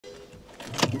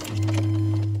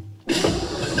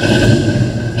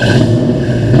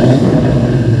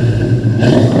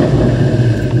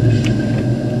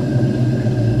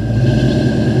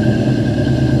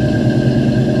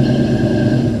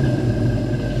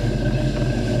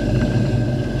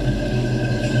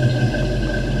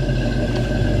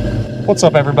What's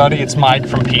up everybody, it's Mike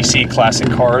from PC Classic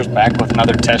Cars back with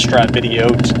another test drive video.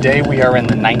 Today we are in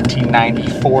the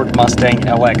 1990 Ford Mustang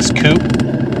LX Coupe.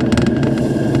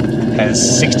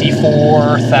 Has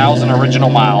 64,000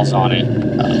 original miles on it.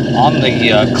 On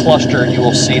the cluster you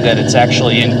will see that it's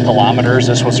actually in kilometers.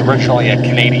 This was originally a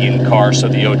Canadian car, so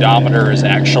the odometer is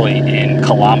actually in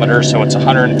kilometers, so it's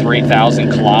 103,000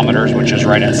 kilometers, which is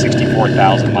right at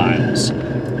 64,000 miles.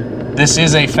 This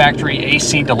is a factory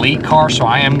AC delete car, so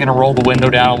I am going to roll the window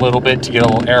down a little bit to get a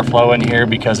little airflow in here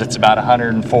because it's about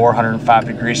 104, 105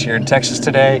 degrees here in Texas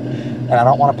today, and I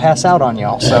don't want to pass out on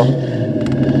y'all. So,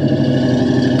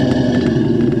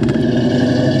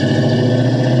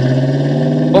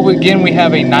 but again, we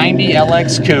have a 90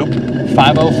 LX Coupe,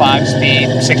 505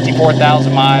 speed,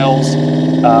 64,000 miles.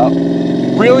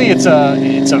 Really, it's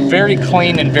a very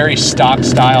clean and very stock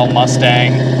style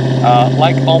Mustang.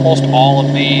 Like almost all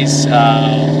of these,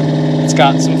 it's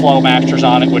got some Flowmasters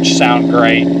on it, which sound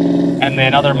great. And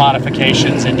then other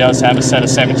modifications, it does have a set of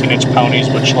 17-inch ponies,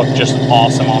 which look just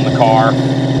awesome on the car.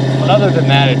 But other than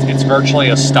that, it's virtually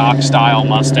a stock style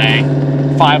Mustang.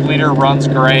 5-liter runs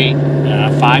great,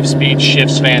 5-speed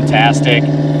shifts fantastic.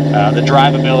 The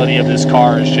drivability of this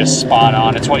car is just spot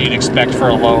on. It's what you'd expect for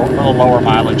a lower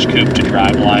mileage coupe to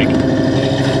drive like.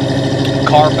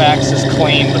 Carfax is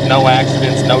clean with no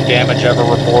accidents, no damage ever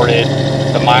reported.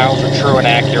 The miles are true and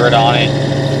accurate on it.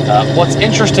 What's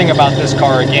interesting about this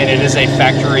car, again, it is a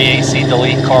factory AC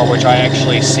delete car, which I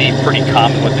actually see pretty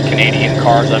common with the Canadian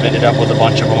cars. I've ended up with a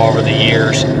bunch of them over the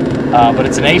years. But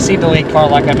it's an AC delete car,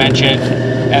 like I mentioned,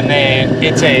 and then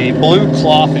it's a blue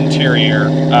cloth interior.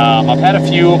 I've had a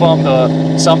few of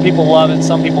them. Some people love it,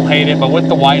 some people hate it, but with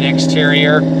the white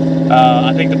exterior,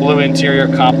 I think the blue interior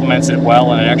complements it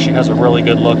well, and it actually has a really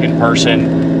good look in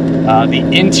person. The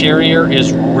interior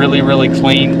is really, really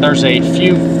clean. There's a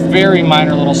few very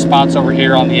minor little spots over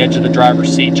here on the edge of the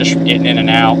driver's seat just for getting in and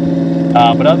out.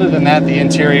 But other than that, the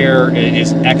interior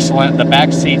is excellent. The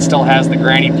back seat still has the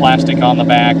granny plastic on the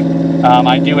back.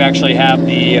 I do actually have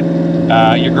the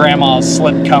your grandma's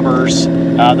slip covers,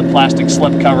 the plastic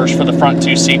slip covers for the front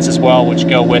two seats as well, which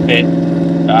go with it.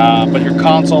 But your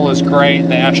console is great.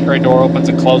 The ashtray door opens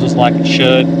and closes like it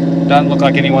should. Doesn't look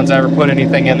like anyone's ever put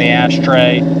anything in the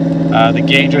ashtray. The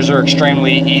gauges are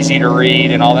extremely easy to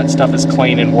read, and all that stuff is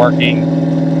clean and working.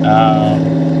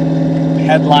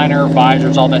 Headliner,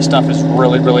 visors, all that stuff is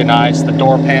really, really nice. The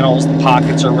door panels, the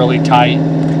pockets are really tight.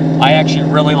 I actually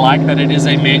really like that it is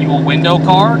a manual window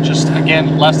car. Just,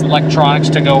 again, less electronics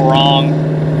to go wrong.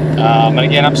 And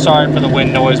again, I'm sorry for the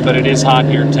wind noise, but it is hot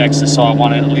here in Texas, so I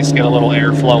want to at least get a little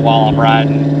airflow while I'm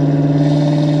riding.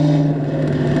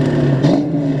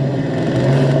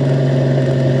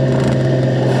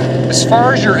 As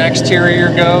far as your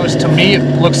exterior goes, to me it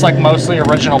looks like mostly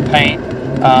original paint.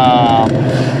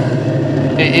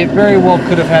 It very well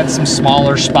could have had some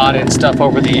smaller spotted stuff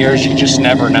over the years. You just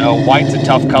never know. White's a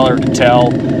tough color to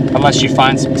tell unless you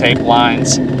find some tape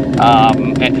lines.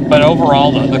 But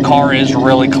overall, the car is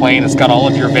really clean. It's got all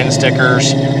of your VIN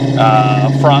stickers,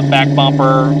 front, back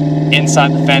bumper,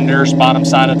 inside the fenders, bottom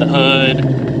side of the hood,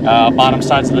 bottom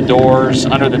sides of the doors,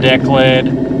 under the deck lid,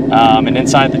 and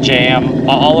inside the jam.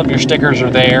 All of your stickers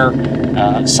are there.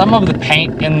 Some of the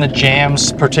paint in the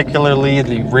jams, particularly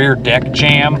the rear deck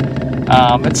jam,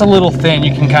 it's a little thin.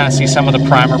 You can kind of see some of the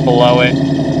primer below it.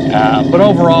 But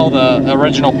overall, the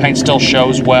original paint still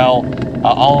shows well.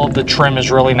 All of the trim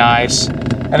is really nice.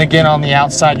 And again, on the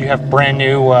outside, you have brand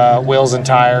new wheels and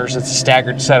tires. It's a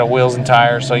staggered set of wheels and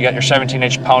tires. So you got your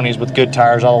 17-inch ponies with good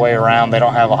tires all the way around. They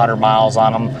don't have 100 miles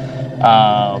on them.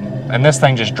 And this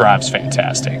thing just drives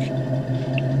fantastic.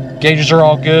 Gauges are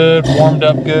all good, warmed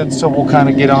up good, so we'll kind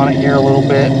of get on it here a little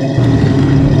bit.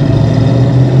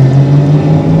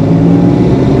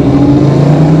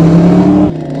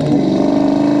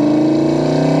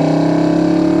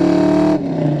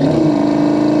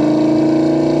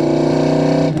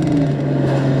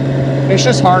 It's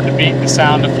just hard to beat the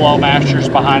sound of Flowmasters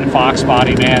behind a Fox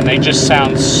body, man. They just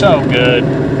sound so good.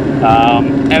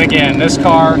 And again, this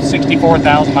car,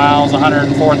 64,000 miles,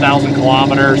 104,000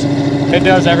 kilometers. It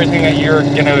does everything that you're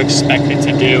going to expect it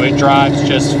to do. It drives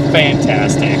just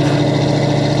fantastic.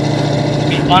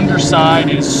 The underside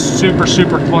is super,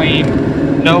 super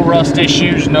clean. No rust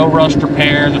issues, no rust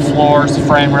repair. The floors, the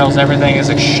frame rails, everything is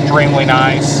extremely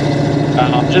nice.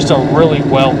 Just a really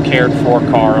well cared for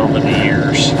car over the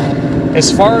years. As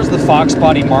far as the Fox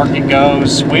body market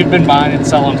goes, we've been buying and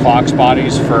selling Fox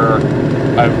bodies for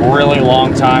a really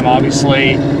long time.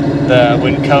 Obviously,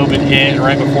 when COVID hit,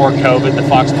 right before COVID, the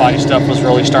Fox body stuff was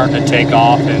really starting to take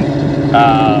off, and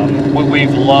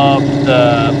We've loved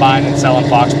the buying and selling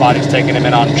Fox bodies, taking them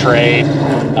in on trade.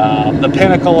 The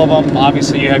pinnacle of them,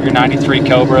 obviously you have your 93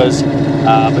 Cobras,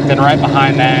 but then right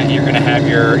behind that you're going to have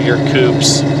your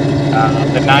coupes.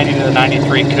 The 90 to the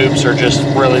 93 coupes are just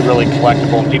really, really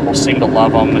collectible, and people seem to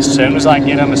love them. As soon as I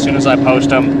get them, as soon as I post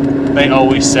them, they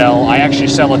always sell. I actually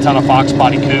sell a ton of Fox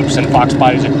body coupes and Fox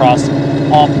bodies across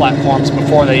all platforms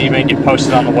before they even get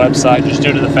posted on the website, just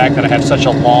due to the fact that I have such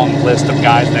a long list of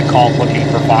guys that call looking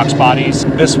for Fox bodies.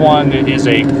 This one is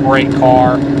a great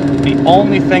car. The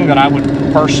only thing that I would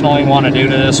personally want to do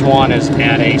to this one is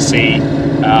add AC.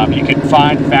 You could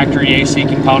find factory AC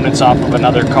components off of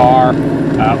another car,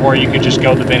 or you could just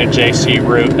go the vintage AC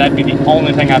route. That'd be the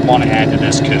only thing I'd want to add to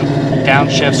this coupe.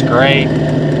 Downshift's great.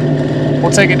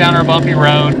 We'll take it down our bumpy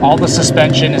road. All the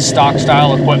suspension is stock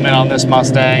style equipment on this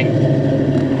Mustang.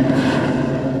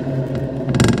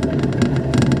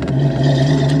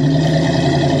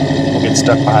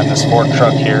 Stuck behind this Ford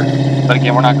truck here, but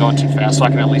again, we're not going too fast, so I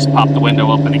can at least pop the window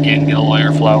open again, get a little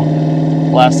airflow.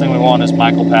 Last thing we want is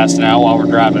Michael passing out while we're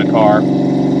driving a car.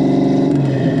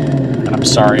 And I'm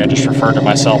sorry, I just referred to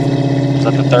myself. Is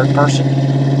that the third person?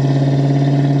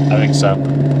 I think so.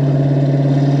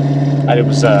 It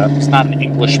was not an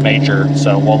English major,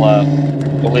 so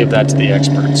we'll leave that to the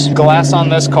experts. Glass on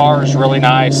this car is really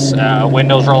nice.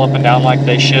 Windows roll up and down like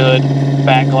they should.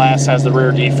 Back glass has the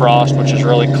rear defrost, which is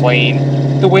really clean.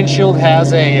 The windshield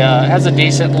has a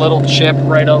decent little chip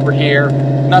right over here.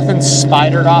 Nothing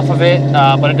spidered off of it,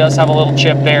 but it does have a little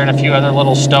chip there and a few other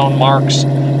little stone marks.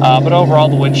 But overall,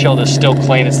 the windshield is still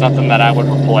clean. It's nothing that I would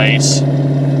replace.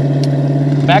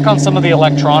 Back on some of the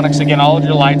electronics, again, all of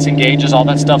your lights and gauges, all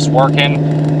that stuff's working.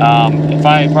 If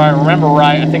I remember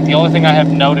right, I think the only thing I have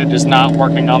noted is not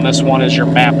working on this one is your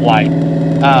map light.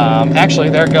 Actually,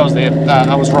 there it goes.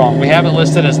 I was wrong. We have it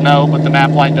listed as no, but the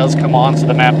map light does come on, so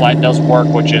the map light does work,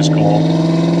 which is cool.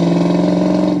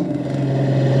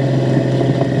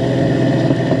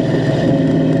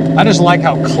 I just like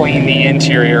how clean the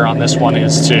interior on this one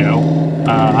is, too.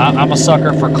 I'm a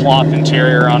sucker for cloth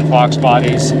interior on Fox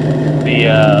bodies.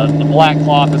 The black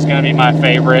cloth is going to be my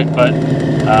favorite, but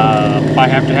if I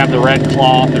have to have the red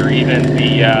cloth or even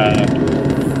the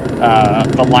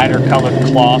lighter colored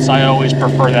cloths, I always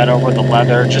prefer that over the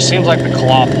leather. It just seems like the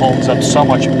cloth holds up so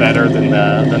much better than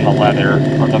the leather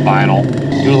or the vinyl.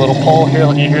 Do a little pull here,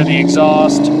 let you hear the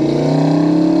exhaust.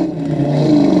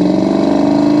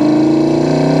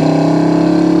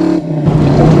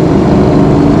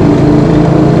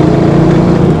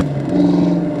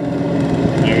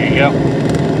 There you go.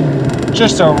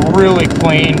 Just a really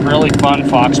clean, really fun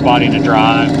Fox body to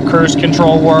drive. Cruise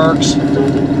control works.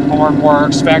 Horn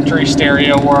works, factory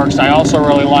stereo works. I also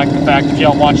really like the fact, if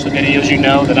y'all watch the videos, you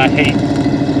know that I hate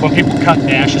when people cut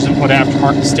dashes and put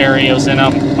aftermarket stereos in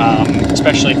them,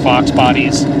 especially Fox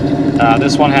bodies.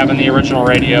 This one having the original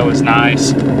radio is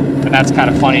nice, and that's kind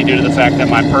of funny due to the fact that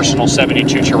my personal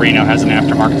 72 Torino has an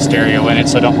aftermarket stereo in it,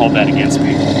 so don't hold that against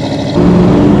me.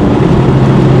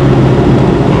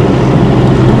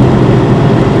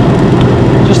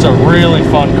 Just a really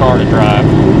fun car to drive.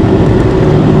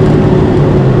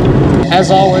 As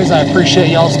always, I appreciate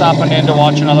y'all stopping in to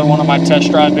watch another one of my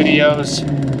test drive videos.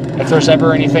 If there's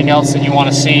ever anything else that you want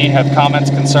to see, have comments,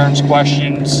 concerns,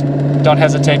 questions, don't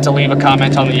hesitate to leave a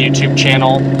comment on the YouTube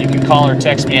channel. You can call or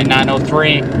text me at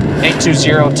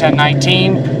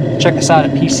 903-820-1019. Check us out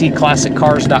at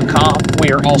pcclassiccars.com.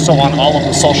 We are also on all of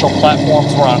the social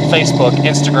platforms. We're on Facebook,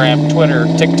 Instagram, Twitter,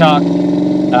 TikTok.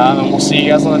 And we'll see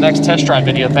you guys on the next test drive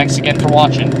video. Thanks again for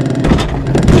watching.